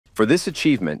For this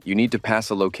achievement, you need to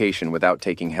pass a location without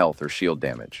taking health or shield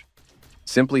damage.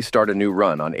 Simply start a new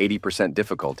run on 80%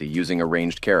 difficulty using a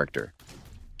ranged character.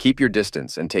 Keep your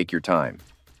distance and take your time.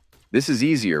 This is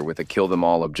easier with a kill them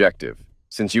all objective,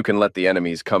 since you can let the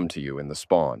enemies come to you in the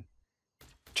spawn.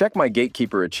 Check my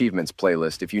Gatekeeper achievements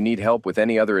playlist if you need help with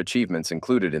any other achievements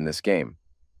included in this game.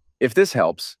 If this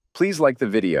helps, please like the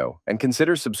video and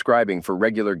consider subscribing for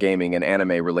regular gaming and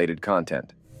anime-related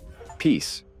content.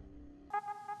 Peace.